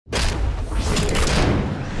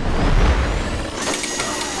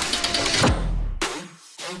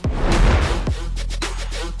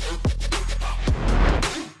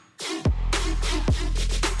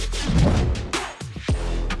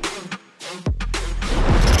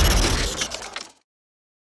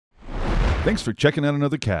Thanks for checking out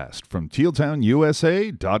another cast from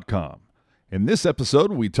TealTownUSA.com. In this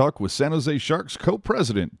episode, we talk with San Jose Sharks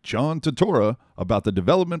co-president John Tortora about the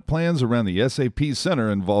development plans around the SAP Center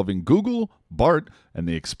involving Google, BART, and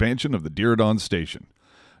the expansion of the Diridon station.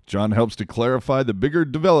 John helps to clarify the bigger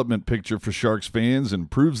development picture for Sharks fans and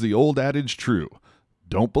proves the old adage true: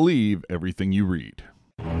 don't believe everything you read.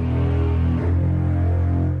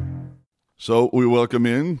 So we welcome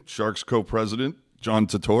in Sharks co-president John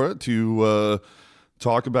Tortora to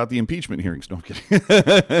talk about the impeachment hearings. No, I'm kidding.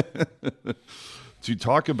 To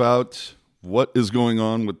talk about what is going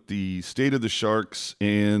on with the state of the Sharks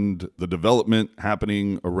and the development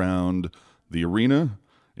happening around the arena.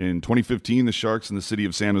 In 2015, the Sharks and the city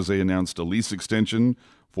of San Jose announced a lease extension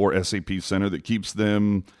for SAP Center that keeps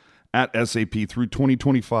them at SAP through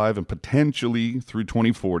 2025 and potentially through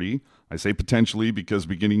 2040. I say potentially because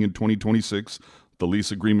beginning in 2026, the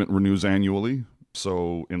lease agreement renews annually.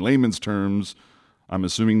 So in layman's terms, I'm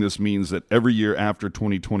assuming this means that every year after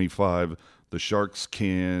 2025, the Sharks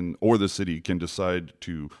can, or the city can decide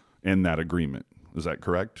to end that agreement. Is that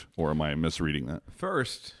correct? Or am I misreading that?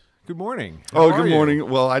 First, good morning. How are you? Morning.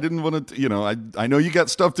 Well, I didn't want to, I know you got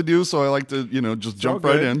stuff to do, so I like to, just jump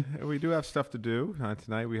right in. We do have stuff to do.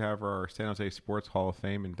 Tonight we have our San Jose Sports Hall of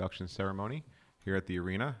Fame induction ceremony here at the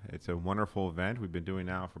arena. It's a wonderful event we've been doing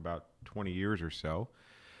now for about 20 years or so.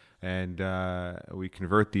 And we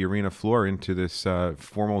convert the arena floor into this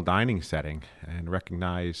formal dining setting and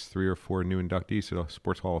recognize 3 or 4 new inductees to the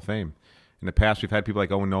Sports Hall of Fame. In the past, we've had people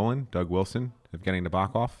like Owen Nolan, Doug Wilson, Evgeny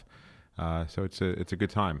Nabokov. So it's a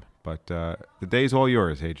good time. But the day's all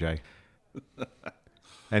yours, AJ.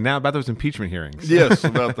 And now about those impeachment hearings. Yes,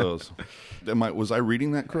 about those. Was I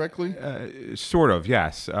reading that correctly? Sort of,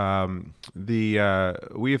 yes. We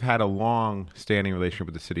have had a long-standing relationship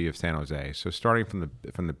with the city of San Jose. So starting from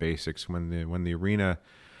the basics, when the arena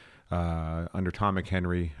under Tom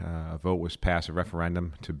McHenry, a vote was passed, a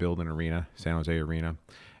referendum to build an arena, San Jose Arena,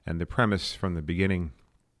 and the premise from the beginning,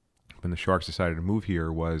 when the Sharks decided to move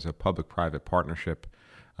here, was a public-private partnership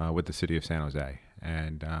with the city of San Jose,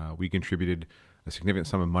 and we contributed a significant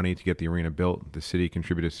sum of money to get the arena built. The city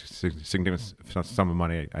contributed a significant sum of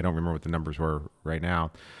money. I don't remember what the numbers were right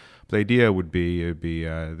now. But the idea would be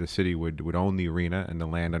the city would own the arena and the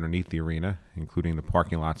land underneath the arena, including the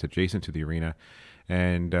parking lots adjacent to the arena,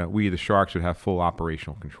 and we, the Sharks, would have full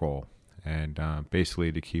operational control. And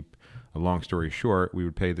basically, to keep a long story short, we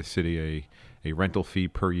would pay the city a rental fee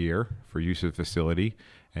per year for use of the facility,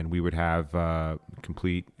 and we would have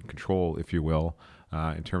complete control, if you will,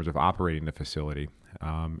 in terms of operating the facility.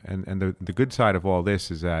 And the good side of all this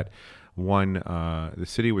is that, one, the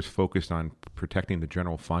city was focused on protecting the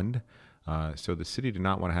general fund, so the city did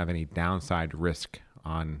not want to have any downside risk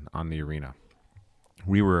on the arena.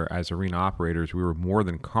 We were, as arena operators, we were more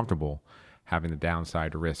than comfortable having the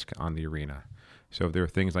downside risk on the arena. So if there are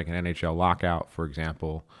things like an NHL lockout, for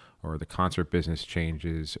example, or the concert business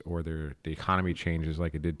changes, or the economy changes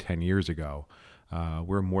like it did 10 years ago,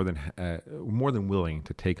 we're more than willing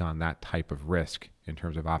to take on that type of risk in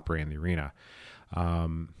terms of operating the arena.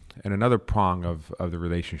 And another prong of the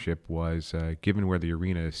relationship was, given where the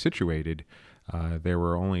arena is situated, there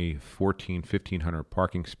were only 1,500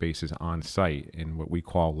 parking spaces on site in what we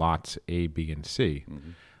call lots A, B, and C.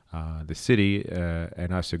 Mm-hmm. The city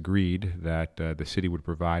and us agreed that the city would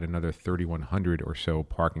provide another 3,100 or so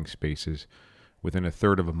parking spaces within a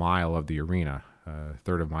third of a mile of the arena, a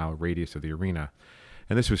third of a mile radius of the arena.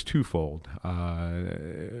 And this was twofold.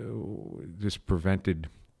 This prevented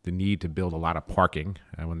the need to build a lot of parking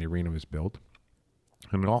when the arena was built.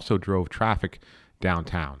 And it also drove traffic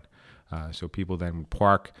downtown. So people then would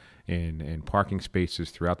park in parking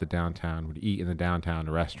spaces throughout the downtown, would eat in the downtown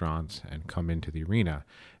restaurants, and come into the arena,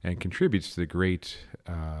 and contributes to the great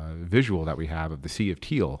visual that we have of the Sea of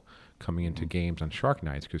Teal coming into games on Shark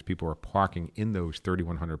Nights, because people are parking in those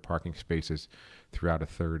 3,100 parking spaces throughout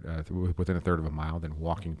within a third of a mile, then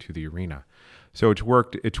walking to the arena. So it's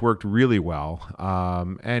worked really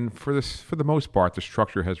well, and for the most part, the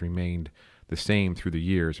structure has remained the same through the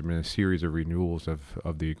years. There have been a series of renewals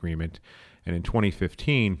of the agreement, and in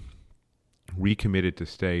 2015, we committed to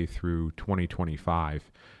stay through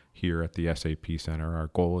 2025 here at the SAP Center. Our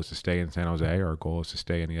goal is to stay in San Jose. Our goal is to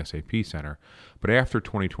stay in the SAP Center. But after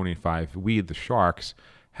 2025, we, the Sharks,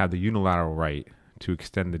 have the unilateral right to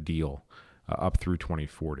extend the deal up through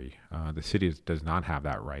 2040. The city does not have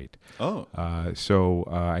that right. So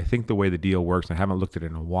I think the way the deal works, and I haven't looked at it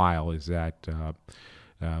in a while, is that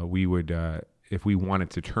we would, if we wanted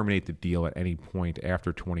to terminate the deal at any point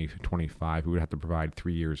after 2025, we would have to provide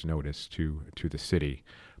 3 years' notice to the city.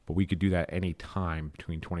 But we could do that any time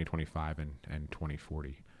between 2025 and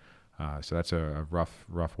 2040. So that's a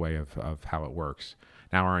rough way of how it works.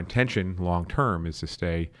 Now, our intention long term is to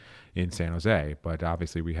stay in San Jose, but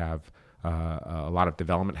obviously we have a lot of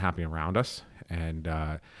development happening around us, and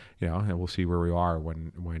and we'll see where we are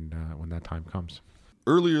when that time comes.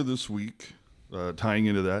 Earlier this week, tying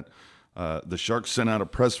into that, the Sharks sent out a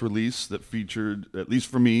press release that featured, at least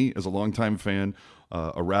for me as a longtime fan,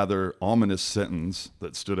 a rather ominous sentence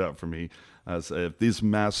that stood out for me as if these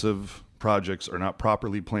massive projects are not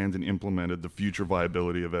properly planned and implemented, the future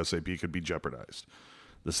viability of SAP could be jeopardized.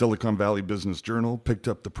 The Silicon Valley Business Journal picked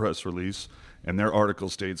up the press release, and their article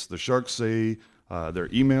states, the Sharks say their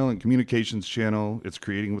email and communications channel it's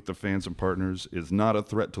creating with the fans and partners is not a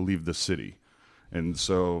threat to leave the city. And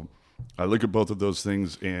so I look at both of those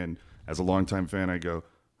things, and as a longtime fan, I go,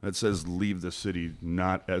 that says leave the city,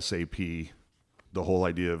 not SAP. The whole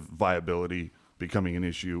idea of viability becoming an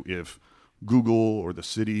issue if Google or the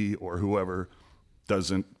city or whoever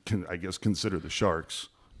doesn't, consider the Sharks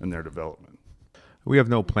and their development. We have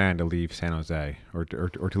no plan to leave San Jose or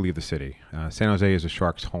to leave the city. San Jose is a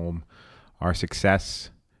Sharks' home. Our success,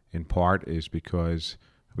 in part, is because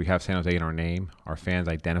we have San Jose in our name. Our fans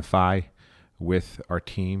identify with our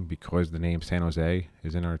team because the name San Jose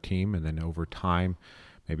is in our team, and then over time,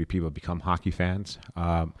 maybe people become hockey fans.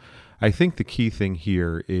 I think the key thing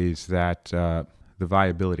here is that the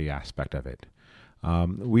viability aspect of it.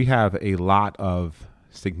 We have a lot of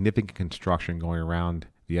significant construction going around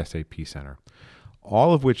the SAP Center,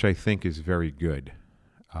 all of which I think is very good,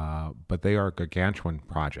 but they are gargantuan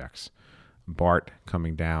projects. BART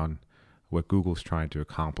coming down, what Google's trying to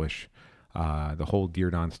accomplish, the whole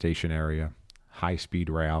Diridon Station area, high-speed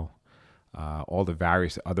rail, all the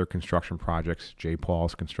various other construction projects, J.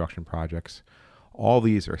 Paul's construction projects. All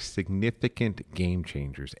these are significant game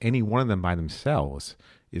changers. Any one of them by themselves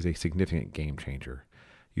is a significant game changer.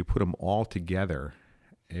 You put them all together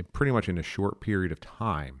pretty much in a short period of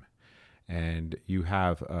time, and you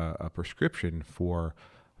have a prescription for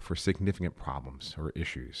significant problems or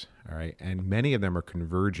issues, all right? And many of them are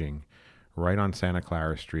converging right on Santa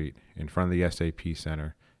Clara Street in front of the SAP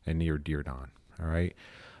Center and near Diridon, all right?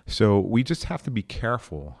 So we just have to be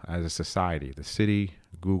careful as a society, the city,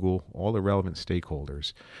 Google, all the relevant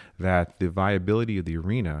stakeholders, that the viability of the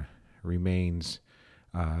arena remains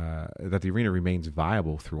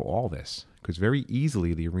viable through all this, because very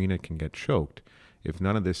easily the arena can get choked if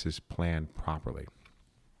none of this is planned properly.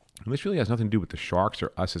 And this really has nothing to do with the Sharks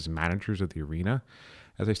or us as managers of the arena.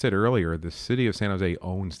 As I said earlier, the city of San Jose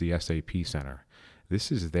owns the SAP Center.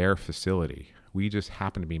 This is their facility. We just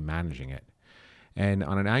happen to be managing it. And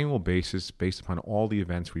on an annual basis, based upon all the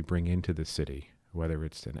events we bring into the city, whether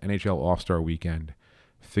it's an NHL All-Star Weekend,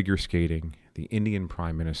 figure skating, the Indian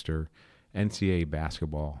Prime Minister, NCAA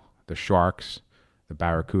basketball, the Sharks, the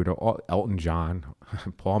Barracuda, Elton John,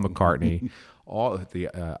 Paul McCartney, all the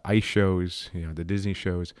ice shows, the Disney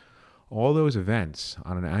shows, all those events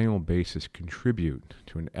on an annual basis contribute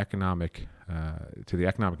to the economic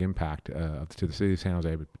impact to the city of San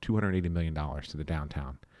Jose, $280 million to the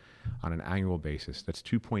downtown on an annual basis. That's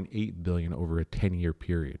 $2.8 billion over a 10-year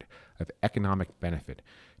period of economic benefit.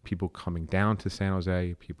 People coming down to San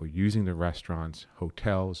Jose, people using the restaurants,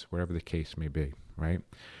 hotels, whatever the case may be, right?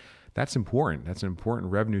 That's important. That's an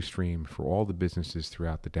important revenue stream for all the businesses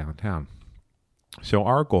throughout the downtown. So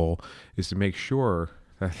our goal is to make sure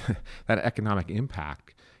that that economic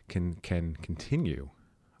impact can continue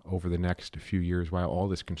over the next few years while all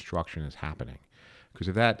this construction is happening. Because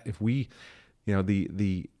if we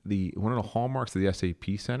the one of the hallmarks of the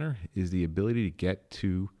SAP Center is the ability to get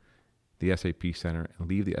to the SAP Center and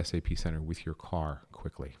leave the SAP Center with your car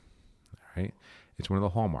quickly. All right, it's one of the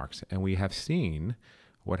hallmarks, and we have seen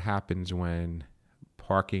what happens when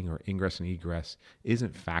parking or ingress and egress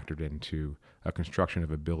isn't factored into a construction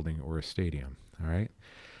of a building or a stadium. All right,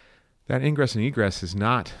 that ingress and egress has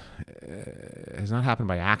not happened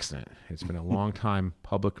by accident. It's been a long time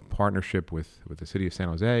public partnership with the city of San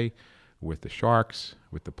Jose, with the Sharks,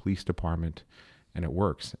 with the police department, and it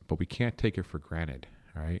works. But we can't take it for granted.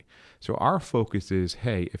 All right. So our focus is,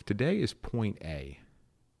 hey, if today is point A,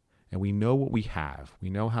 and we know what we have, we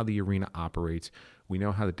know how the arena operates, we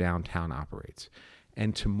know how the downtown operates,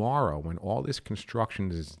 and tomorrow, when all this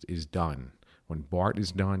construction is done, when BART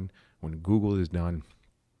is done, when Google is done,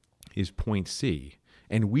 is point C,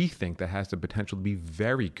 and we think that has the potential to be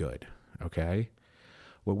very good, okay?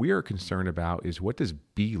 What we are concerned about is, what does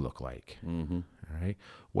B look like? Mm-hmm. All right?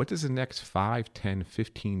 What does the next 5, 10,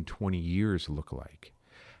 15, 20 years look like?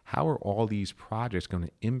 How are all these projects going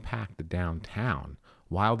to impact the downtown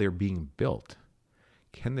while they're being built?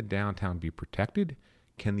 Can the downtown be protected?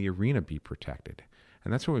 Can the arena be protected?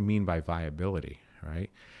 And that's what we mean by viability,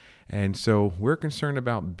 right? And so we're concerned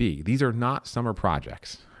about B. These are not summer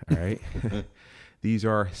projects, all right? These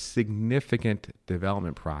are significant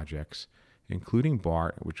development projects, including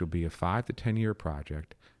BART, which will be a 5 to 10 year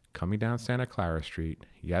project, coming down Santa Clara Street.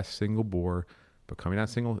 Yes, single bore, but coming down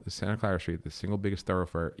Santa Clara Street, the single biggest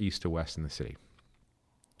thoroughfare east to west in the city.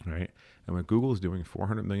 All right? And when Google is doing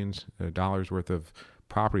 $400 million worth of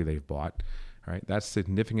property they've bought, all right, that's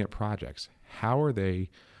significant projects. How are they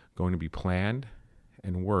going to be planned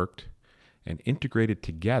and worked and integrated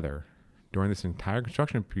together during this entire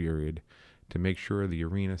construction period to make sure the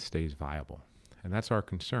arena stays viable? And that's our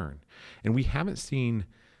concern. And we haven't seen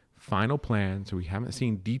final plans, we haven't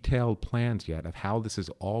seen detailed plans yet of how this is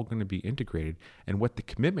all going to be integrated and what the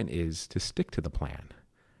commitment is to stick to the plan.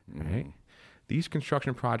 Right? These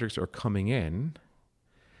construction projects are coming in.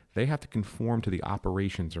 They have to conform to the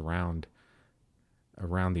operations around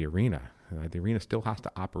the arena. The arena still has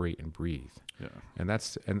to operate and breathe. Yeah. And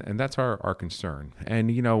that's our concern. And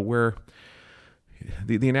where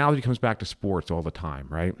the analogy comes back to sports all the time,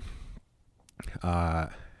 right?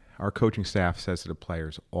 Our coaching staff says to the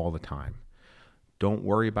players all the time, don't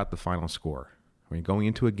worry about the final score. When you're going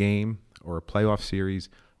into a game or a playoff series,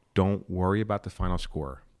 don't worry about the final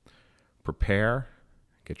score. Prepare,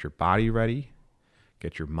 get your body ready,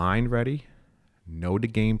 get your mind ready, know the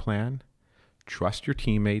game plan, trust your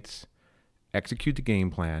teammates, execute the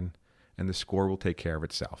game plan, and the score will take care of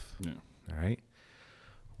itself. Yeah. All right?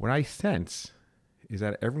 What I sense is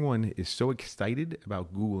that everyone is so excited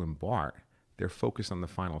about Google and BART, they're focused on the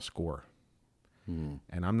final score.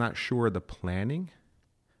 And I'm not sure the planning,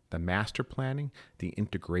 the master planning, the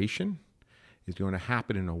integration is going to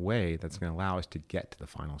happen in a way that's going to allow us to get to the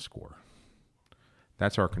final score.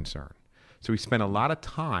 That's our concern. So we spend a lot of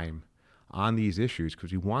time on these issues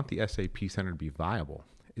because we want the SAP Center to be viable.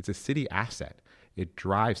 It's a city asset. It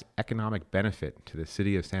drives economic benefit to the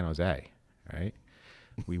city of San Jose, right?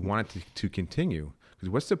 We want it to continue, because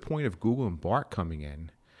what's the point of Google and BART coming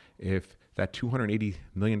in if that $280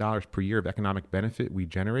 million per year of economic benefit we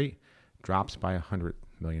generate drops by $100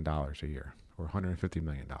 million a year or $150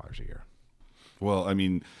 million a year? Well, I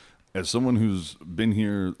mean, as someone who's been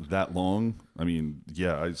here that long, I mean,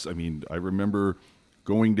 yeah, I remember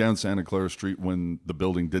going down Santa Clara Street when the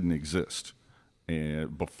building didn't exist.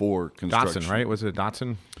 And before construction. Datsun, right? Was it a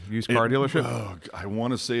Datsun used car dealership? I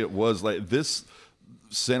want to say it was like this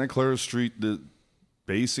Santa Clara Street,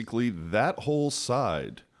 basically that whole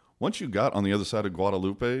side. Once you got on the other side of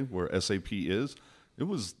Guadalupe, where SAP is, it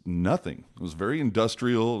was nothing. It was very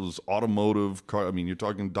industrial. It was automotive car. I mean, you're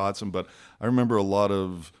talking Datsun, but I remember a lot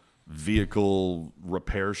of vehicle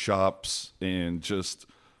repair shops and just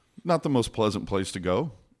not the most pleasant place to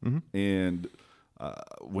go. And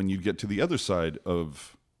when you get to the other side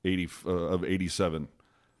of 87,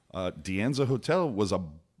 Dianza Hotel was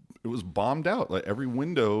it was bombed out. Like every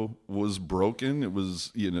window was broken. It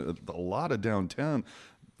was a lot of downtown.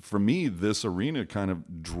 For me, this arena kind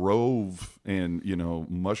of drove and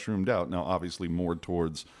mushroomed out. Now, obviously, more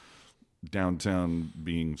towards downtown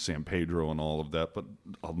being San Pedro and all of that, but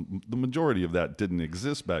the majority of that didn't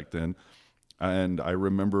exist back then. And I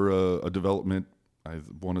remember a development, I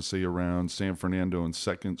want to say around San Fernando and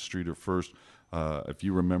 2nd Street or 1st. If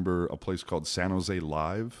you remember a place called San Jose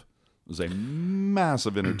Live, it was a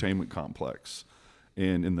massive entertainment complex.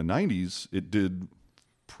 And in the 90s, it did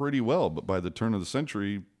pretty well. But by the turn of the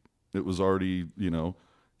century, it was already,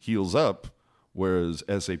 heels up. Whereas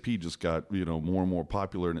SAP just got, more and more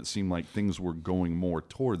popular. And it seemed like things were going more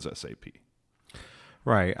towards SAP.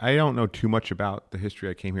 Right. I don't know too much about the history.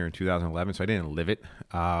 I came here in 2011, so I didn't live it.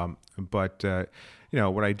 But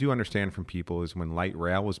what I do understand from people is when light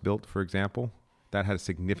rail was built, for example, that had a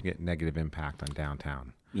significant negative impact on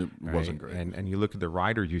downtown. It wasn't great. And you look at the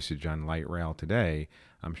rider usage on light rail today,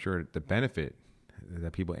 I'm sure the benefit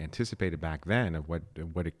that people anticipated back then of what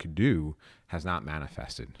it could do has not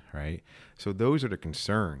manifested, right? So those are the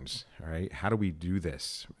concerns, right? How do we do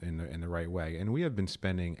this in the right way? And we have been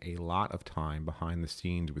spending a lot of time behind the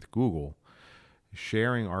scenes with Google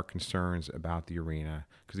sharing our concerns about the arena,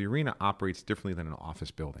 because the arena operates differently than an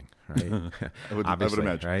office building, right? I would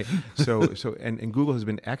imagine. Right? So and Google has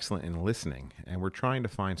been excellent in listening, and we're trying to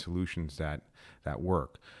find solutions that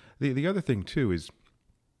work. The other thing too is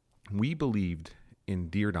we believed in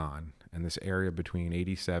Dierdon and this area between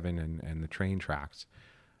 87 and the train tracks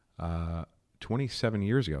 27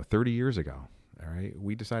 years ago, 30 years ago. All right,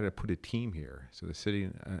 we decided to put a team here. So the city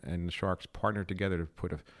and the Sharks partnered together to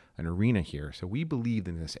put an arena here. So we believed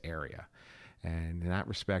in this area. And in that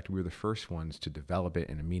respect, we were the first ones to develop it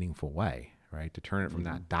in a meaningful way, right? To turn it from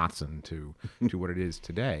that Datsun to what it is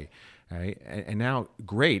today, right? And now,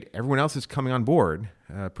 great, everyone else is coming on board,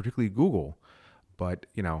 particularly Google, but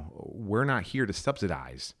we're not here to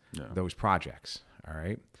subsidize those projects, all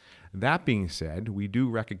right? That being said, we do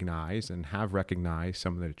recognize and have recognized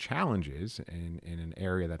some of the challenges in an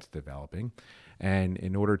area that's developing. And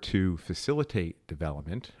in order to facilitate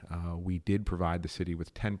development, we did provide the city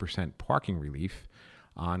with 10% parking relief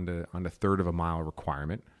on the third of a mile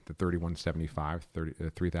requirement, the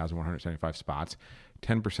 3,175 spots,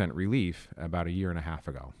 10% relief about a year and a half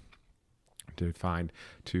ago to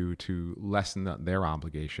lessen their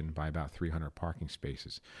obligation by about 300 parking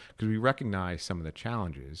spaces. Because we recognized some of the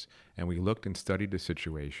challenges, and we looked and studied the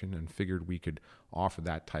situation and figured we could offer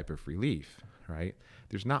that type of relief, right?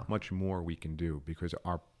 There's not much more we can do because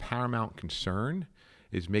our paramount concern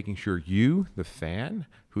is making sure you, the fan,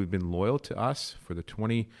 who have been loyal to us for the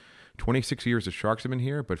 26 years the Sharks have been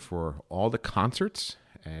here, but for all the concerts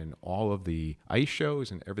and all of the ice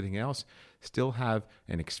shows and everything else, still have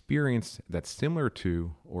an experience that's similar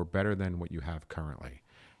to or better than what you have currently.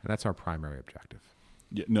 And that's our primary objective.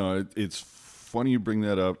 Yeah, no, it's funny you bring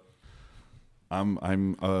that up. I'm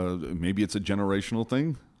maybe it's a generational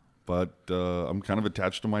thing, but I'm kind of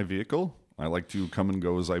attached to my vehicle. I like to come and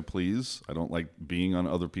go as I please. I don't like being on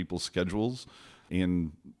other people's schedules.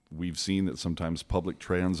 And we've seen that sometimes public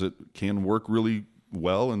transit can work really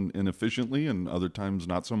well and efficiently, and other times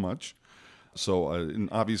not so much. So, and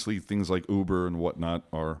obviously things like Uber and whatnot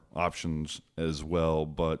are options as well.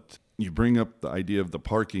 But you bring up the idea of the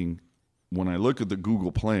parking. When I look at the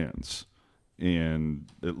Google plans and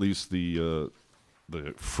at least the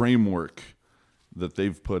framework that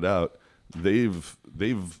they've put out, they've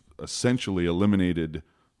essentially eliminated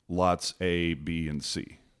lots A, B, and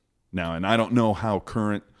C. Now, and I don't know how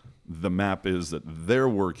current the map is that they're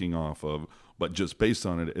working off of, but just based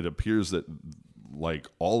on it, it appears that like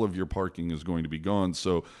all of your parking is going to be gone.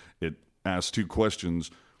 So it asks two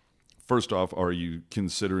questions. First off, are you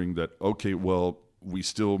considering that, okay, well, we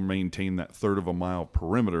still maintain that third of a mile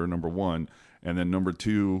perimeter, number one, and then number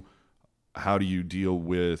two, how do you deal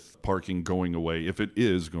with parking going away, if it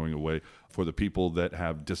is going away, for the people that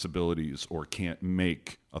have disabilities or can't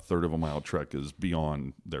make a third of a mile trek is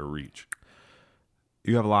beyond their reach?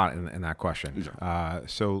 You have a lot in that question.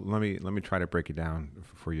 So let me try to break it down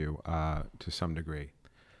for you to some degree.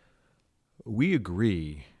 We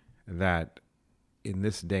agree that in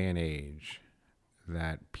this day and age,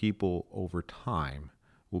 that people over time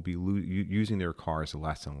will be using their cars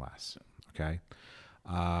less and less. Okay,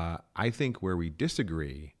 I think where we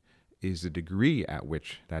disagree is the degree at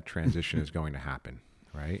which that transition is going to happen.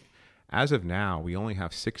 Right, as of now, we only have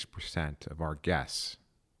 6% of our guests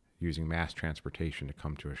using mass transportation to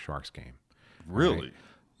come to a Sharks game. Really? Right?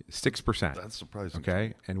 6%. That's surprising.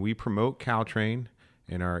 Okay. And we promote Caltrain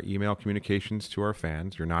in our email communications to our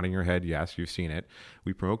fans. You're nodding your head. Yes, you've seen it.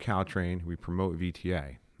 We promote Caltrain. We promote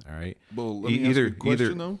VTA. All right. Well, let me ask you a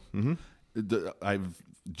question, though.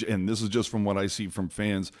 And this is just from what I see from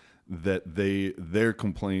fans, that their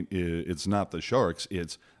complaint is it's not the Sharks.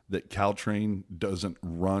 It's that Caltrain doesn't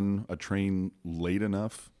run a train late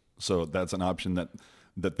enough. So that's an option that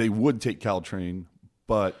they would take Caltrain,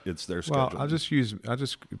 but it's their schedule. Well, I'll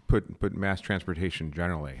just put mass transportation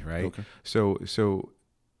generally, right? Okay. So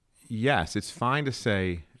yes, it's fine to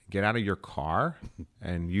say get out of your car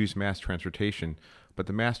and use mass transportation, but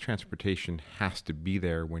the mass transportation has to be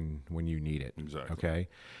there when you need it. Exactly. Okay.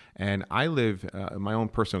 And I live my own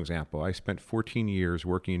personal example. I spent 14 years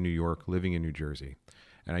working in New York, living in New Jersey,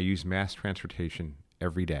 and I use mass transportation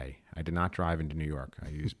every day. I did not drive into New York. I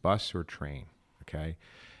used bus or train. Okay.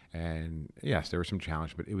 And yes, there was some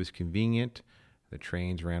challenge, but it was convenient. The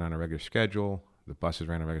trains ran on a regular schedule. The buses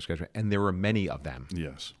ran on a regular schedule. And there were many of them.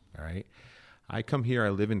 Yes. All right. I come here. I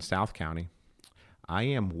live in South County. I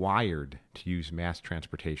am wired to use mass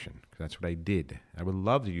transportation because that's what I did. I would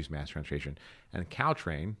love to use mass transportation. And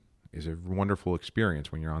Caltrain is a wonderful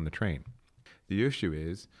experience when you're on the train. The issue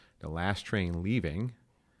is the last train leaving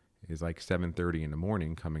is like 7:30 in the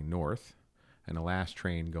morning coming north. And the last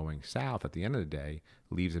train going south at the end of the day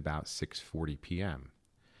leaves about 6:40 p.m.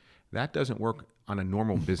 That doesn't work on a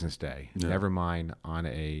normal business day, never mind on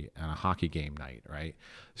a hockey game night, right?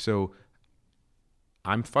 So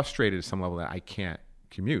I'm frustrated at some level that I can't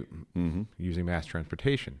commute using mass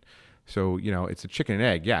transportation. So, it's a chicken and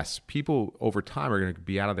egg. Yes, people over time are going to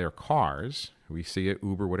be out of their cars. We see it,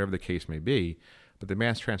 Uber, whatever the case may be, but the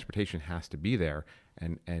mass transportation has to be there.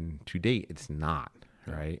 And to date, it's not,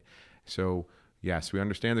 right? So, yes, we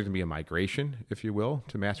understand there's going to be a migration, if you will,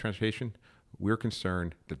 to mass transportation. We're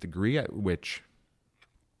concerned that the degree at which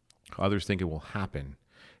others think it will happen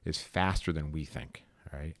is faster than we think,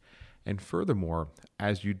 right? And furthermore,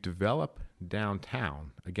 as you develop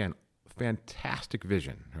downtown, again, fantastic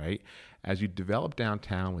vision, right? As you develop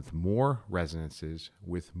downtown with more residences,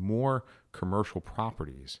 with more commercial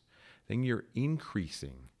properties, then you're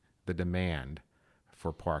increasing the demand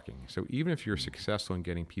for parking. So even if you're successful in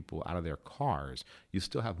getting people out of their cars, you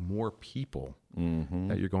still have more people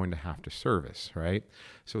that you're going to have to service, right?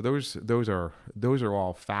 So those are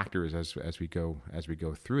all factors as we go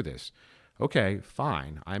through this. Okay,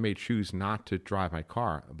 fine. I may choose not to drive my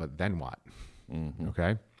car, but then what?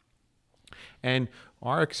 Okay. And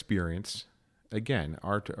our experience, again,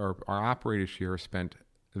 our operators here spent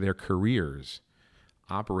their careers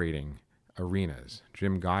operating arenas.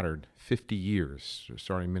 Jim Goddard, 50 years,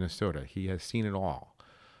 starting in Minnesota. He has seen it all.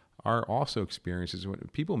 Our also experiences when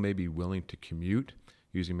people may be willing to commute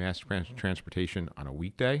using mass transportation on a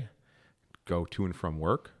weekday, go to and from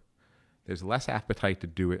work. There's less appetite to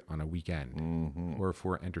do it on a weekend or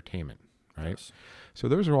for entertainment, right? Yes. So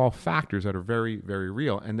those are all factors that are very, very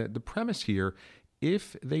real. And the premise here,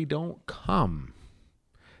 if they don't come,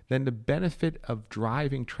 then the benefit of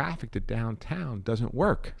driving traffic to downtown doesn't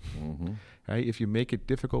work. Right? If you make it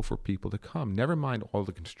difficult for people to come, never mind all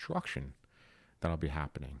the construction that'll be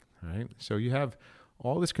happening. Right? So you have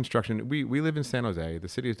all this construction. We live in San Jose. The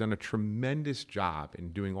city has done a tremendous job in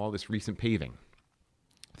doing all this recent paving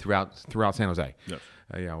throughout San Jose. Yes.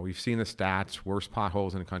 We've seen the stats, worst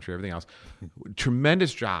potholes in the country, everything else.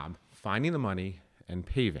 Tremendous job finding the money and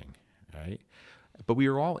paving, right? But we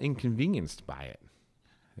are all inconvenienced by it.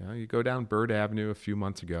 You go down Bird Avenue a few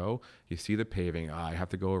months ago, you see the paving, I have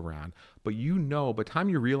to go around. But by the time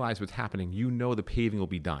you realize what's happening, the paving will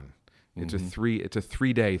be done. It's a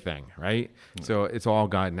 3-day thing, right? So it's all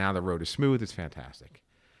gone. Now the road is smooth, it's fantastic.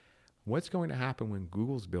 What's going to happen when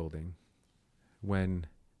Google's building, when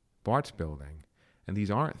BART's building, and these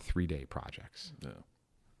aren't 3-day projects? Yeah.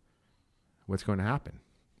 What's going to happen?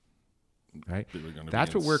 Right?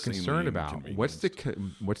 That's what we're concerned about. What's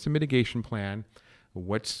the mitigation plan?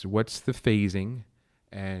 What's the phasing,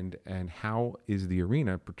 and how is the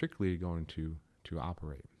arena particularly going to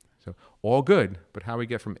operate? So all good, but how we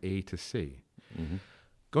get from A to C.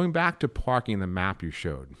 Going back to parking, the map you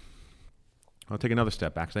showed, I'll take another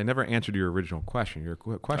step back because I never answered your original question. Your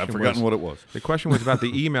question I've forgotten what it was. The question was about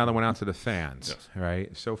the email that went out to the fans. Yes.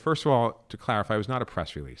 Right. So first of all, to clarify, it was not a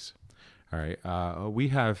press release. All right. We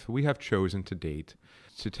have chosen to date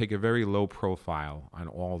to take a very low profile on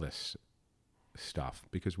all this stuff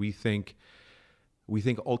because we think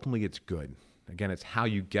ultimately it's good. Again, it's how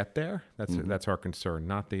you get there. That's our concern,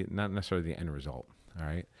 not necessarily the end result. All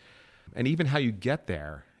right. And even how you get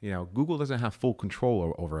there, Google doesn't have full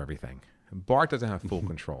control over everything. BART doesn't have full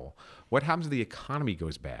control. What happens if the economy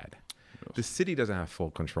goes bad? Yes. The city doesn't have full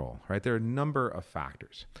control, right? There are a number of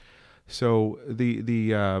factors. So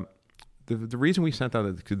the reason we sent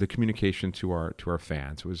out the communication to our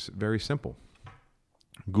fans was very simple.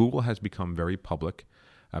 Google has become very public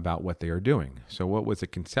about what they are doing. So what was a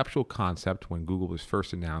conceptual concept when Google was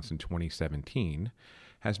first announced in 2017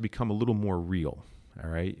 has become a little more real. All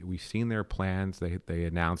right, we've seen their plans. They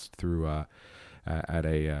announced through at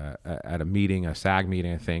a meeting, a SAG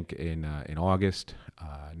meeting, I think, in August.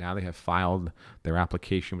 Now they have filed their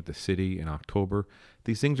application with the city in October.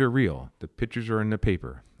 These things are real. The pictures are in the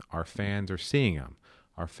paper. Our fans are seeing them.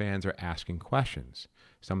 Our fans are asking questions.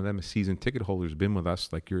 Some of them are season ticket holders, been with us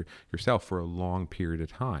like yourself for a long period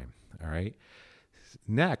of time. All right.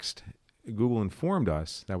 Next, Google informed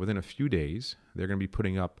us that within a few days they're going to be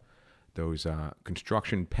putting up those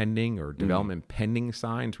construction pending or development pending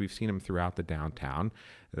signs. We've seen them throughout the downtown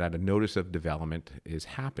that a notice of development is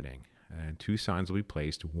happening. And 2 signs will be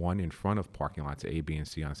placed, one in front of parking lots A, B, and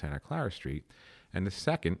C on Santa Clara Street. And the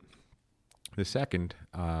second, when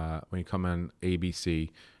you come on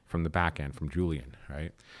ABC from the back end, from Julian,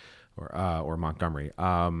 right? Or Montgomery.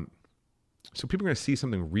 So people are going to see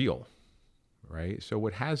something real, right? So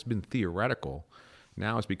what has been theoretical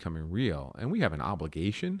now is becoming real. And we have an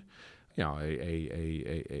obligation,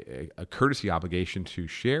 a courtesy obligation to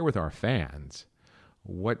share with our fans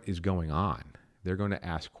what is going on. They're going to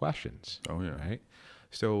ask questions. Oh, yeah. Right?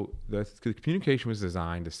 So the communication was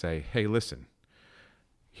designed to say, hey, listen,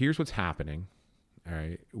 here's what's happening. All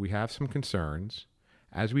right. We have some concerns.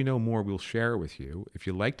 As we know more, we'll share it with you. If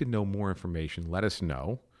you'd like to know more information, let us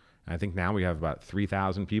know. I think now we have about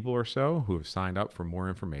 3,000 people or so who have signed up for more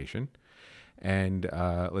information. And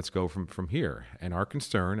let's go from here. And our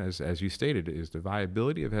concern, as you stated, is the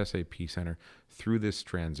viability of SAP Center through this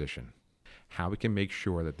transition. How we can make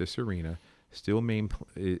sure that this arena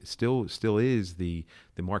still is the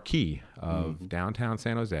marquee of downtown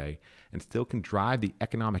San Jose, and still can drive the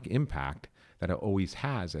economic impact that it always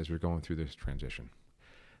has as we're going through this transition.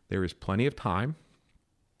 There is plenty of time,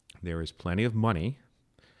 there is plenty of money,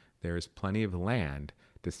 there is plenty of land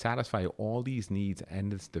to satisfy all these needs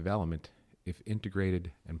and this development if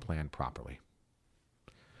integrated and planned properly.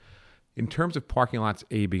 In terms of parking lots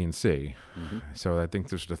A, B, and C, so I think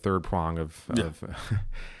this is the third prong of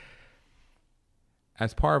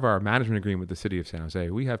as part of our management agreement with the City of San Jose,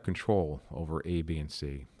 we have control over A, B, and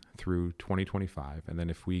C through 2025. And then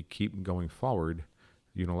if we keep going forward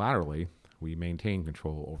unilaterally, we maintain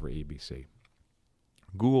control over A, B, C.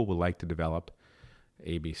 Google would like to develop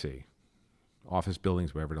A, B, C, office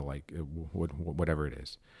buildings, whatever it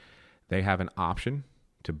is. They have an option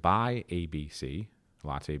to buy ABC,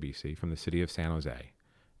 lots ABC, from the City of San Jose,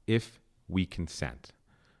 if we consent.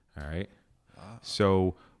 All right.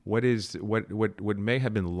 So what may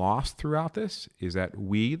have been lost throughout this is that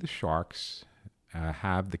we, the Sharks,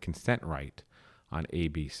 have the consent right on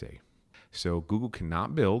ABC. So Google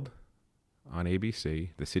cannot build on ABC.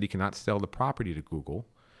 The city cannot sell the property to Google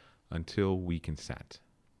until we consent.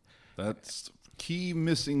 That's key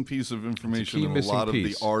missing piece of information in a lot of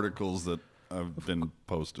the articles that have been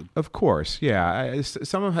posted. Of course, yeah.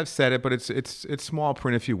 Some of them have said it, but it's small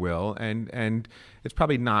print, if you will, and it's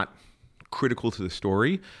probably not critical to the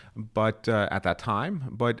story, but at that time.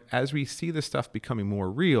 But as we see this stuff becoming more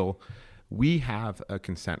real, we have a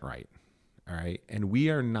consent right, all right? And we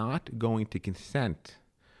are not going to consent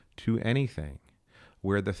to anything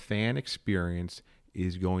where the fan experience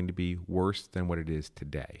is going to be worse than what it is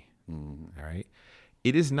today, all right?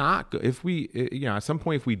 It is not, if we, at some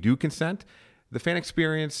point, if we do consent, the fan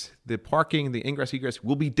experience, the parking, the ingress, egress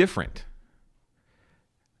will be different.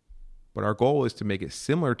 But our goal is to make it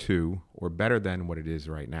similar to or better than what it is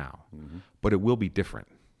right now. But it will be different.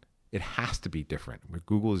 It has to be different. What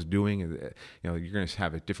Google is doing, you're going to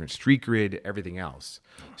have a different street grid, everything else.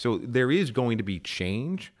 So there is going to be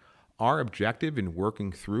change. Our objective in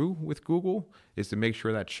working through with Google is to make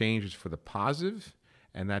sure that change is for the positive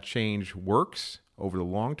and that change works over the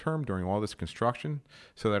long term during all this construction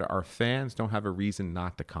so that our fans don't have a reason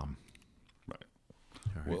not to come. Right.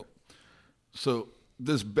 Well, so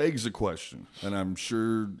this begs a question, and I'm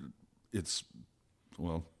sure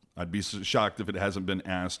I'd be shocked if it hasn't been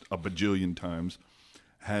asked a bajillion times.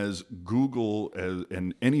 Has Google,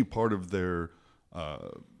 and any part of their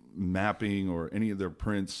mapping or any of their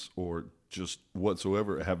prints or just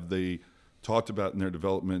whatsoever, have they talked about in their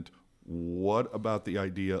development, what about the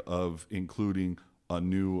idea of including a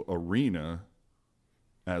new arena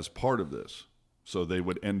as part of this? So they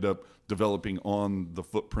would end up developing on the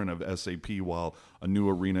footprint of SAP while a new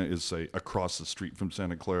arena is, say, across the street from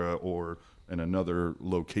Santa Clara or in another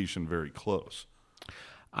location very close.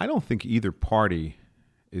 I don't think either party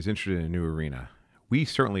is interested in a new arena. We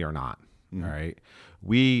certainly are not. All right.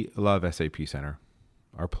 We love SAP Center.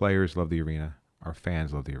 Our players love the arena. Our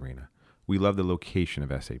fans love the arena. We love the location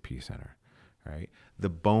of SAP Center. Right? The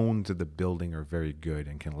bones of the building are very good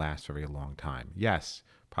and can last a very long time. Yes,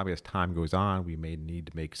 probably as time goes on, we may need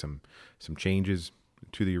to make some changes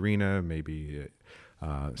to the arena, maybe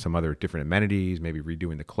some other different amenities, maybe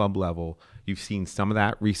redoing the club level. You've seen some of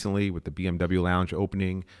that recently with the BMW Lounge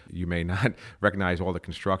opening. You may not recognize all the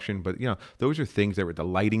construction, but those are things that were the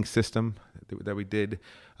lighting system that we did.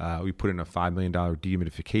 We put in a $5 million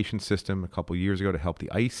dehumidification system a couple years ago to help the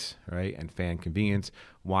ice, right, and fan convenience,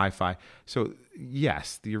 Wi-Fi. So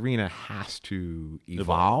yes, the arena has to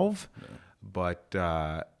evolve, but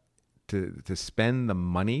to spend the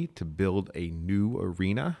money to build a new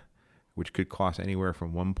arena, which could cost anywhere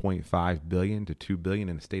from $1.5 billion to $2 billion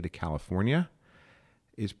in the state of California,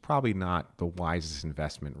 is probably not the wisest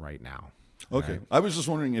investment right now. Okay. Right? I was just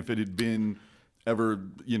wondering if it had been ever,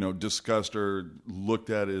 discussed or looked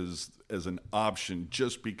at as an option,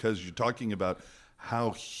 just because you're talking about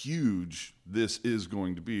how huge this is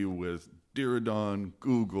going to be with Diridon,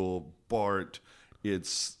 Google, BART.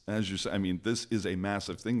 It's, as you say, this is a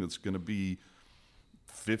massive thing that's going to be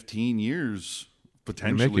 15 years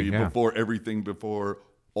potentially before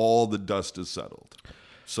all the dust is settled.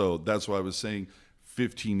 So that's why I was saying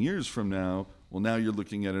 15 years from now, well, now you're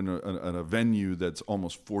looking at a venue that's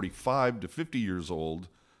almost 45 to 50 years old.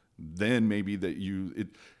 Then maybe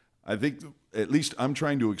I think at least I'm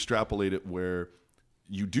trying to extrapolate it where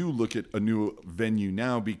you do look at a new venue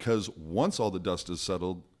now, because once all the dust is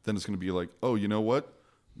settled, then it's going to be like, oh, you know what?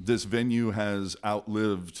 This venue has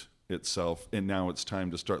outlived itself, and now it's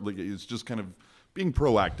time to start. It's just kind of being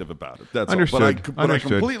proactive about it. That's understood. All. But I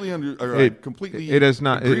completely agree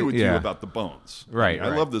with you about the bones. Right.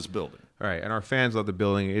 I love this building. All right, and our fans love the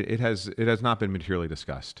building. It has not been materially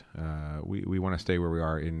discussed. We want to stay where we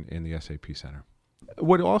are in the SAP Center.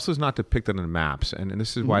 What also is not depicted on the maps, and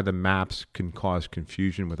this is why the maps can cause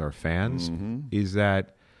confusion with our fans, is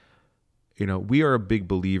that we are a big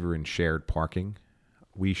believer in shared parking.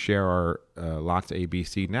 We share our lots of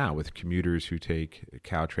ABC now with commuters who take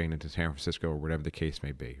Caltrain into San Francisco or whatever the case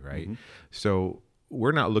may be, right? So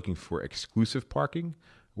we're not looking for exclusive parking.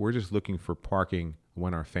 We're just looking for parking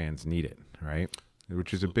when our fans need it, right?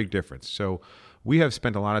 Which is a big difference. So we have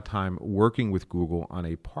spent a lot of time working with Google on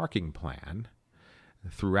a parking plan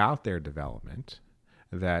throughout their development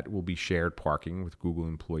that will be shared parking with Google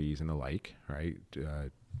employees and the like, right?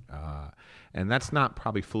 And that's not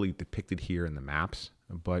probably fully depicted here in the maps,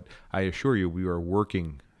 but I assure you we are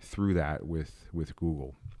working through that with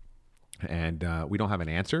Google. And we don't have an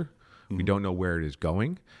answer. We don't know where it is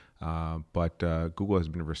going, but Google has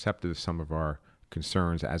been receptive to some of our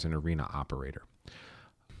concerns as an arena operator.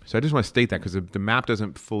 So I just want to state that because the map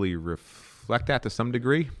doesn't fully reflect that to some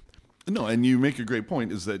degree. No, and you make a great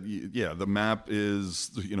point is that, the map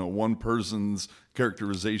is, one person's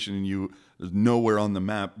characterization, and there's nowhere on the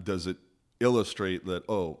map does it illustrate that,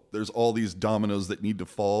 there's all these dominoes that need to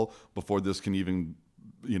fall before this can even,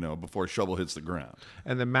 before a shovel hits the ground.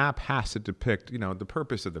 And the map has to depict, the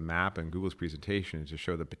purpose of the map and Google's presentation is to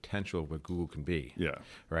show the potential of what Google can be. Yeah.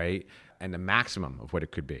 Right? And the maximum of what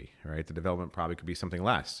it could be, right? The development probably could be something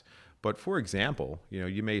less. But for example,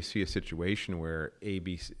 you may see a situation where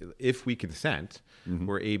ABC, if we consent,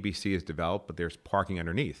 where ABC is developed, but there's parking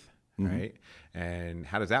underneath, right? And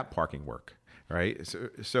how does that parking work, right?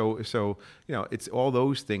 So it's all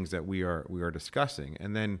those things that we are discussing,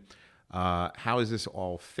 and then how is this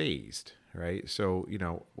all phased, right? So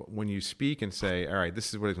when you speak and say, all right,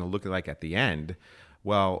 this is what it's going to look like at the end,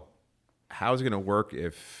 well, how is it going to work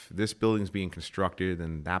if this building is being constructed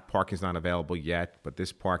and that parking is not available yet, but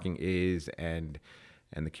this parking is, and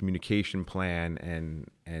the communication plan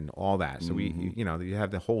and all that. So you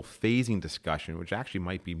have the whole phasing discussion, which actually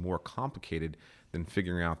might be more complicated than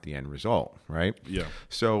figuring out the end result, right? Yeah.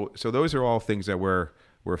 So those are all things that we're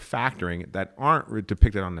factoring that aren't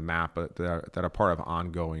depicted on the map, but that are part of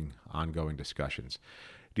ongoing discussions.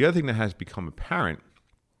 The other thing that has become apparent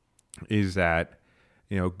is that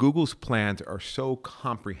Google's plans are so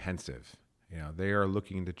comprehensive. They are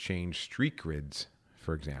looking to change street grids,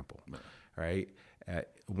 for example, right?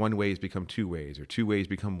 One ways become two ways, or two ways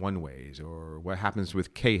become one ways, or what happens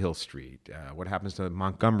with Cahill Street, what happens to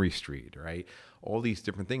Montgomery Street, right? All these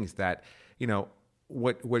different things that,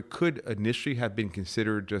 what could initially have been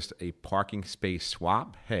considered just a parking space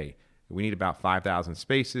swap. Hey, we need about 5,000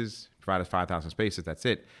 spaces, provide us 5,000 spaces, that's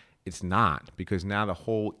it. It's not, because now the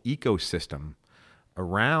whole ecosystem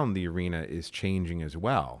around the arena is changing as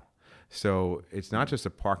well. So it's not just a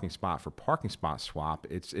parking spot for parking spot swap.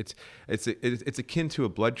 It's akin to a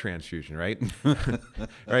blood transfusion, right?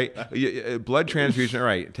 Right? Blood transfusion. All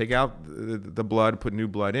right, take out the blood, put new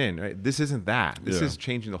blood in. Right? This isn't that. This is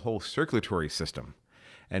changing the whole circulatory system,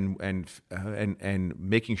 and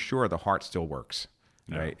making sure the heart still works.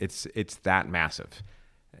 Right? It's that massive.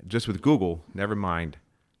 Just with Google, never mind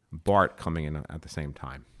BART coming in at the same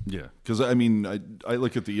time. Yeah, because I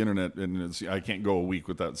look at the internet and I can't go a week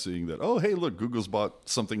without seeing that. Oh, hey, look, Google's bought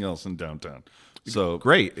something else in downtown. So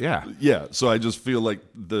great, yeah. So I just feel like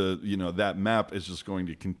that map is just going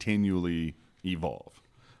to continually evolve.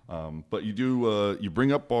 But you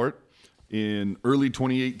bring up BART in early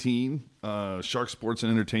 2018. Shark Sports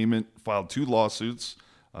and Entertainment filed 2 lawsuits.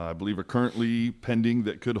 I believe are currently pending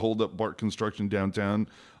that could hold up BART construction downtown.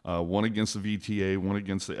 One against the VTA, one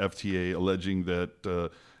against the FTA, alleging that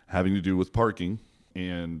having to do with parking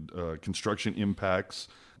and construction impacts.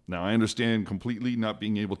 Now, I understand completely not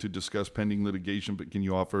being able to discuss pending litigation, but can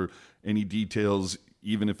you offer any details,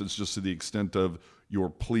 even if it's just to the extent of you're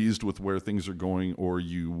pleased with where things are going or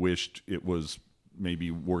you wished it was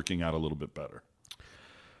maybe working out a little bit better?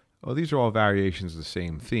 Well, these are all variations of the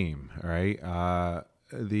same theme, all right?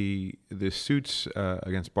 The suits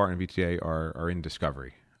against BART and VTA are in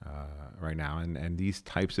discovery right now, and these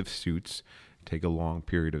types of suits take a long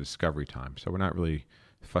period of discovery time. So we're not really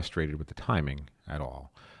frustrated with the timing at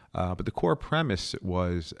all. But the core premise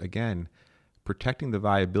was, again, protecting the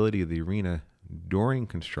viability of the arena during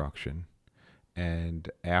construction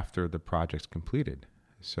and after the project's completed.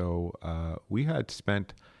 So we had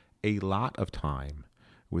spent a lot of time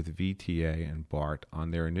with VTA and BART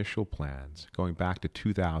on their initial plans going back to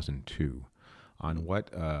 2002 on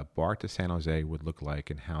what BART to San Jose would look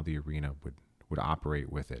like and how the arena would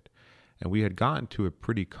operate with it. And we had gotten to a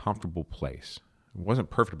pretty comfortable place. It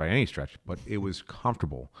wasn't perfect by any stretch, but it was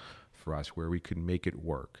comfortable for us where we could make it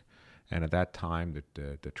work. And at that time,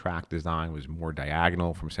 the track design was more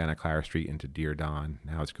diagonal from Santa Clara Street into Dearborn.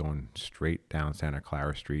 Now it's going straight down Santa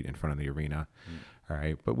Clara Street in front of the arena. All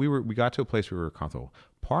right, but we got to a place where we were comfortable.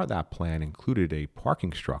 Part of that plan included a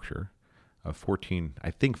parking structure of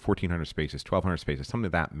 1,400 spaces, 1,200 spaces, something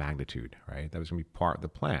of that magnitude. Right, that was going to be part of the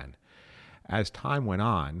plan. As time went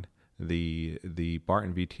on, the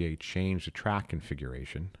Barton VTA changed the track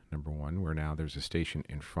configuration. Number one, where now there's a station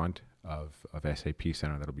in front of SAP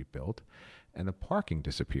Center that'll be built, and the parking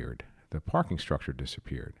disappeared. The parking structure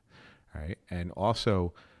disappeared, right? And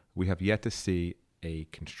also, we have yet to see a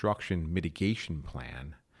construction mitigation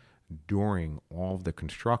plan during all of the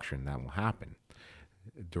construction that will happen.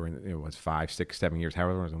 During it was 5, 6, 7 years,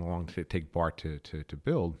 however long it take BART to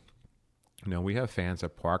build. We have fans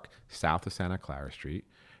that park south of Santa Clara Street.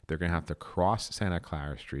 They're going to have to cross Santa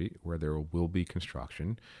Clara Street where there will be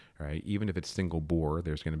construction, right? Even if it's single bore,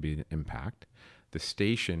 there's going to be an impact. The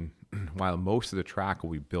station, while most of the track will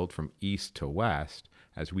be built from east to west,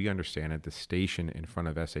 as we understand it, the station in front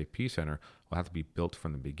of SAP Center will have to be built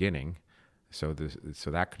from the beginning. So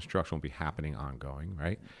that construction will be happening ongoing,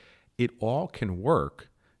 right? It all can work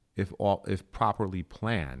if properly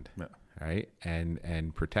planned. Yeah. Right,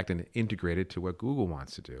 and protect and integrate it to what Google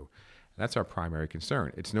wants to do. That's our primary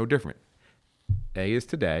concern. It's no different. A is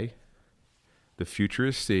today. The future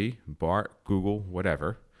is C. BART, Google,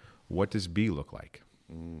 whatever. What does B look like?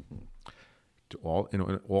 All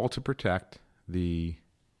to protect the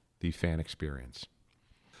fan experience.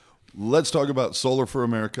 Let's talk about Solar for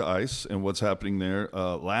America ICE and what's happening there.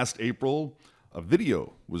 Last April, a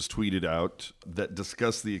video was tweeted out that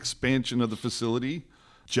discussed the expansion of the facility.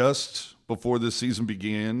 Just before this season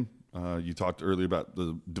began, you talked earlier about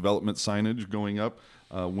the development signage going up,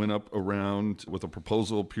 went up around with a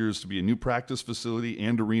proposal appears to be a new practice facility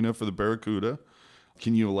and arena for the Barracuda.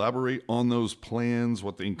 Can you elaborate on those plans,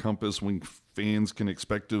 what they encompass, when fans can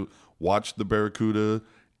expect to watch the Barracuda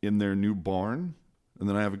in their new barn? And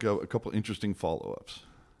then I have a couple interesting follow-ups.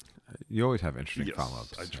 You always have interesting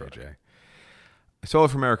follow-ups, I try. AJ. Solar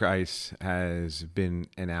for America ICE has been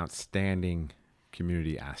an outstanding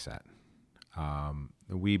community asset.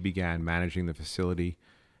 We began managing the facility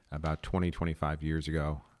about 25 years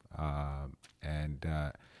ago, and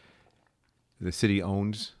the city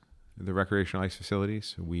owns the recreational ice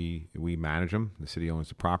facilities. We manage them. The city owns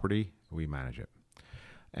the property. We manage it.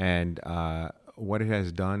 And what it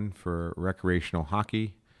has done for recreational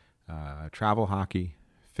hockey, travel hockey,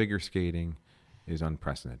 figure skating is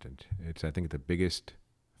unprecedented. It's, I think, the biggest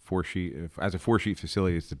as a 4-sheet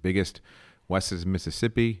facility, it's the biggest west of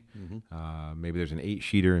Mississippi. Maybe there's an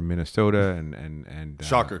 8-sheeter in Minnesota, and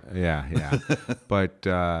shocker. Yeah. But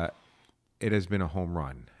it has been a home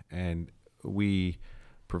run, and we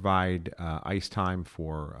provide ice time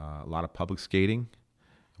for a lot of public skating.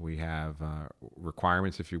 We have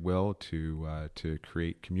requirements, if you will, to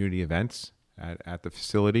create community events at the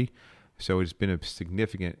facility. So it's been a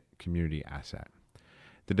significant community asset.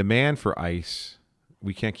 The demand for ice,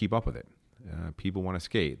 we can't keep up with it. People want to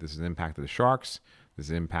skate. This is an impact of the Sharks. This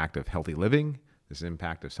is an impact of healthy living. This is an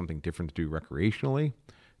impact of something different to do recreationally,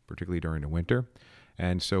 particularly during the winter.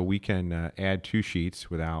 And so we can add 2 sheets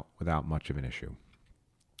without much of an issue.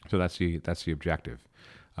 So that's the objective.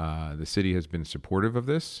 The city has been supportive of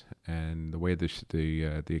this, and the way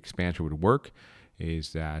the expansion would work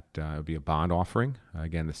is that it would be a bond offering.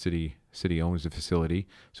 Again, the city owns the facility,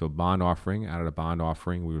 so a bond offering. Out of the bond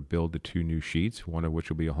offering, we would build the 2 new sheets, one of which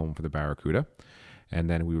will be a home for the Barracuda, and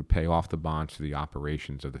then we would pay off the bonds for the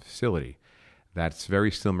operations of the facility. That's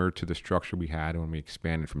very similar to the structure we had when we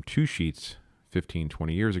expanded from 2 sheets 15,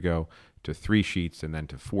 20 years ago to 3 sheets and then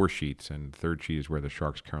to 4 sheets, and the 3rd sheet is where the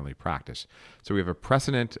Sharks currently practice. So we have a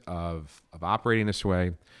precedent of operating this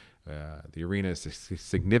way. The arena is a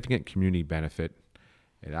significant community benefit.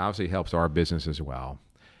 It obviously helps our business as well.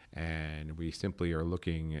 And we simply are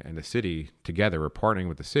looking, and the city together, we're partnering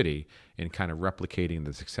with the city in kind of replicating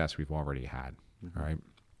the success we've already had. All right.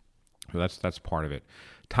 So that's part of it.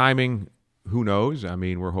 Timing, who knows? I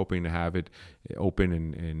mean, we're hoping to have it open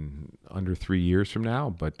in under 3 years from now,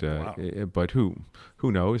 but Wow. But who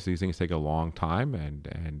knows? These things take a long time,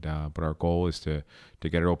 and but our goal is to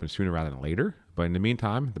get it open sooner rather than later. But in the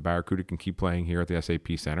meantime, the Barracuda can keep playing here at the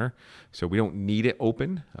SAP Center, so we don't need it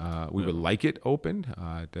open. We would like it open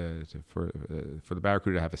for the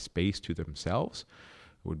Barracuda to have a space to themselves.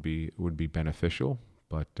 Would be beneficial,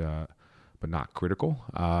 but not critical.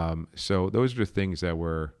 So those are the things that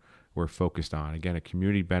we're focused on. Again, a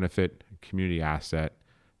community benefit, community asset,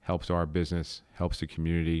 helps our business, helps the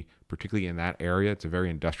community, particularly in that area. It's a very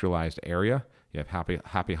industrialized area You have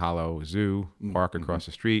Happy Hollow Zoo Park across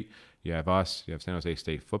the street. You have us. You have San Jose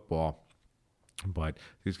State football. But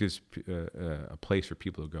this gives a place for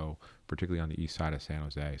people to go, particularly on the east side of San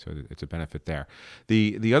Jose. So it's a benefit there.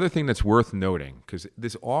 The other thing that's worth noting, because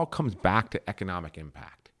this all comes back to economic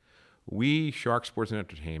impact. We, Shark Sports and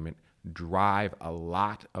Entertainment, drive a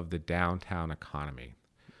lot of the downtown economy.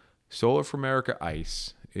 Solar for America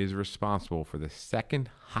Ice is responsible for the second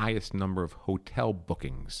highest number of hotel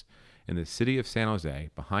bookings in the city of San Jose,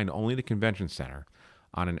 behind only the convention center,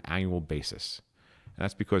 on an annual basis. And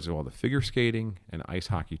that's because of all the figure skating and ice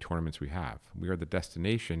hockey tournaments we have. We are the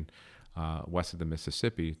destination west of the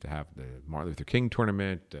Mississippi to have the Martin Luther King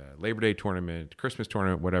tournament, Labor Day tournament, Christmas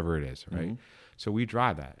tournament, whatever it is, right? So we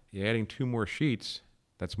drive that. You're adding 2 more sheets,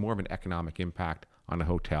 that's more of an economic impact on the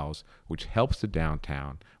hotels, which helps the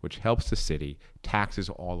downtown, which helps the city, taxes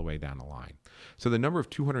all the way down the line. So the number of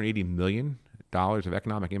 $280 million of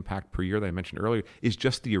economic impact per year that I mentioned earlier is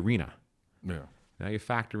just the arena. Yeah. Now you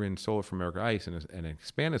factor in Solar for America Ice and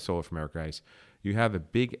expanded Solar for America Ice, you have a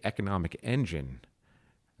big economic engine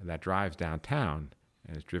that drives downtown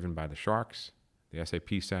and is driven by the Sharks, the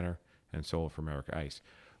SAP Center, and Solar for America Ice.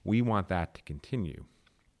 We want that to continue.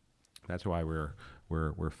 That's why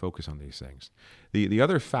we're focused on these things. The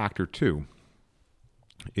other factor too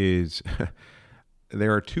is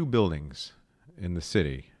there are 2 buildings in the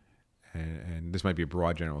city, and this might be a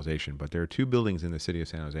broad generalization, but there are 2 buildings in the city of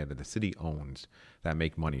San Jose that the city owns that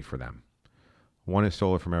make money for them. One is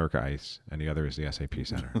Solar for America Ice, and the other is the SAP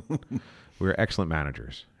Center. We're excellent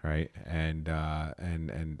managers, right? And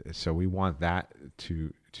so we want that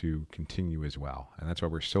to continue as well, and that's why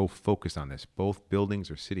we're so focused on this. Both buildings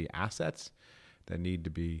are city assets that need to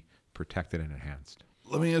be protected and enhanced.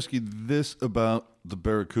 Let me ask you this about the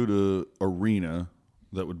Barracuda Arena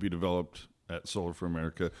that would be developed at Solar for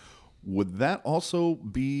America. Would that also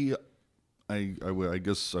be, I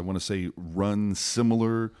guess I want to say, run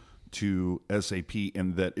similar to SAP,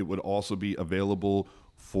 in that it would also be available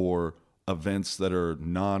for events that are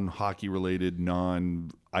non-hockey related,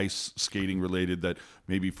 non-ice skating related, that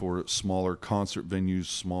maybe for smaller concert venues,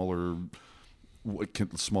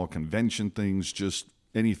 small convention things, just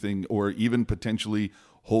anything, or even potentially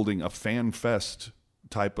holding a fan fest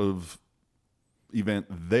type of event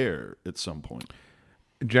there at some point?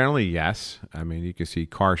 Generally, yes. I mean, you can see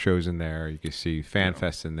car shows in there. You can see fan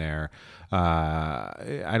fests in there.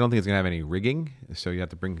 I don't think it's going to have any rigging, so you have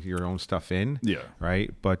to bring your own stuff in. Yeah.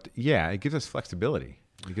 Right? But, yeah, it gives us flexibility.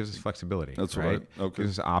 That's right. Okay. It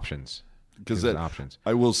gives us options. Because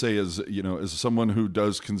I will say, as someone who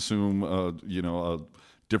does consume,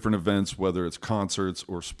 different events, whether it's concerts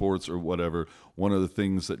or sports or whatever, one of the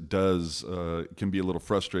things that can be a little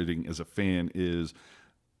frustrating as a fan is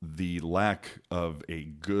the lack of a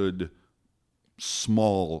good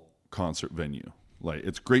small concert venue. Like,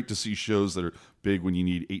 it's great to see shows that are big when you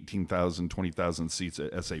need 18,000, 20,000 seats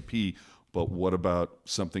at SAP, but what about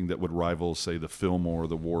something that would rival, say, the Fillmore or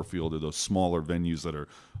the Warfield, or those smaller venues that are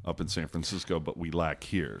up in San Francisco, but we lack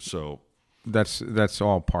here? So that's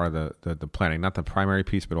all part of the planning, not the primary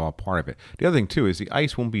piece, but all part of it. The other thing too is the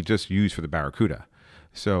ice won't be just used for the Barracuda.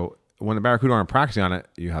 So when the Barracuda aren't practicing on it,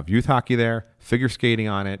 you have youth hockey there, figure skating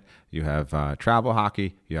on it, you have travel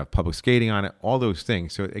hockey, you have public skating on it, all those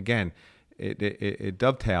things. So again, it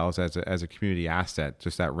dovetails as a community asset,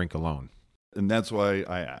 just that rink alone. And that's why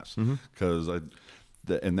I asked, because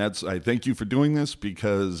I thank you for doing this,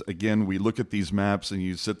 because again, we look at these maps and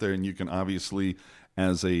you sit there and you can obviously,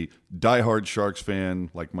 as a diehard Sharks fan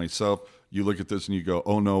like myself, you look at this and you go,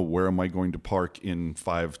 oh no, where am I going to park in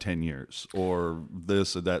 5-10 years, or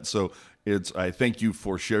this or that? So I thank you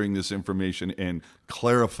for sharing this information and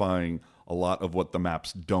clarifying a lot of what the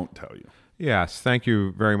maps don't tell you. Yes, thank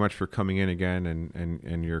you very much for coming in again,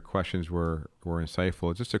 and your questions were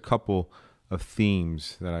insightful. Just a couple of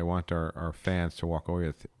themes that I want our fans to walk away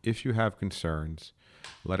with. If you have concerns,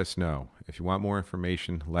 let us know. If you want more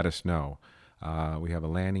information, let us know. We have a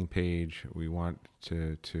landing page. We want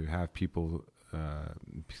to have people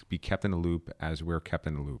be kept in the loop as we're kept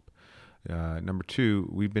in the loop. Number 2,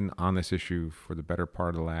 we've been on this issue for the better part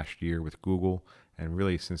of the last year with Google, and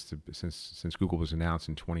really since Google was announced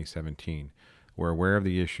in 2017. We're aware of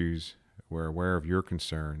the issues, we're aware of your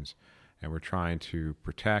concerns, and we're trying to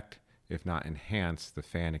protect, if not enhance, the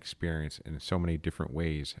fan experience in so many different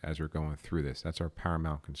ways as we're going through this. That's our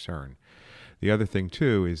paramount concern. The other thing,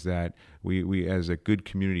 too, is that we as a good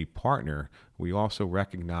community partner, we also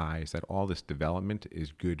recognize that all this development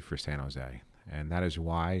is good for San Jose. And that is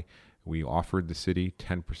why we offered the city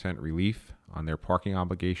 10% relief on their parking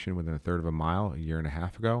obligation within a third of a mile a year and a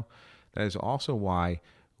half ago. That is also why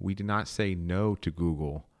we did not say no to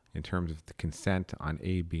Google in terms of the consent on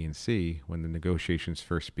A, B, and C when the negotiations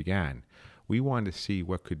first began. We wanted to see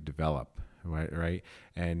what could develop, right?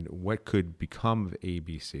 And what could become of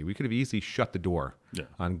ABC. We could have easily shut the door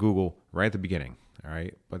on Google right at the beginning, all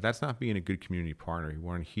right? But that's not being a good community partner. You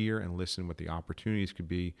want to hear and listen what the opportunities could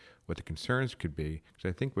be, what the concerns could be, because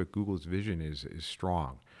I think what Google's vision is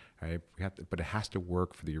strong. Right? But it has to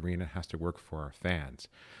work for the arena, it has to work for our fans.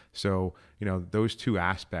 So, those two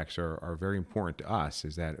aspects are very important to us,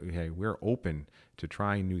 is that, hey, we're open to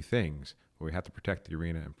trying new things, but we have to protect the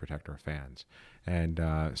arena and protect our fans. And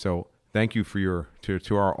so thank you for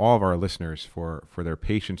all of our listeners for their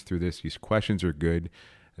patience through this. These questions are good.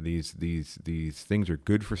 These things are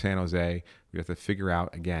good for San Jose. We have to figure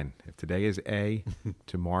out, again, if today is A,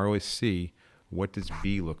 tomorrow is C, what does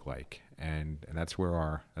B look like? And that's where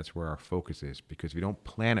our focus is, because if you don't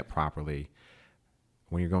plan it properly,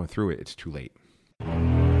 when you're going through it, it's too late.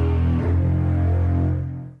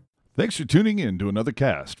 Thanks for tuning in to another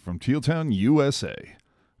cast from Tealtown, USA.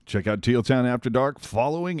 Check out Tealtown After Dark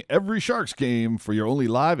following every Sharks game for your only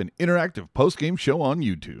live and interactive post-game show on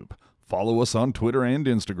YouTube. Follow us on Twitter and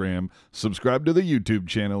Instagram, subscribe to the YouTube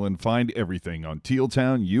channel, and find everything on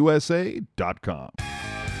TealtownUSA.com.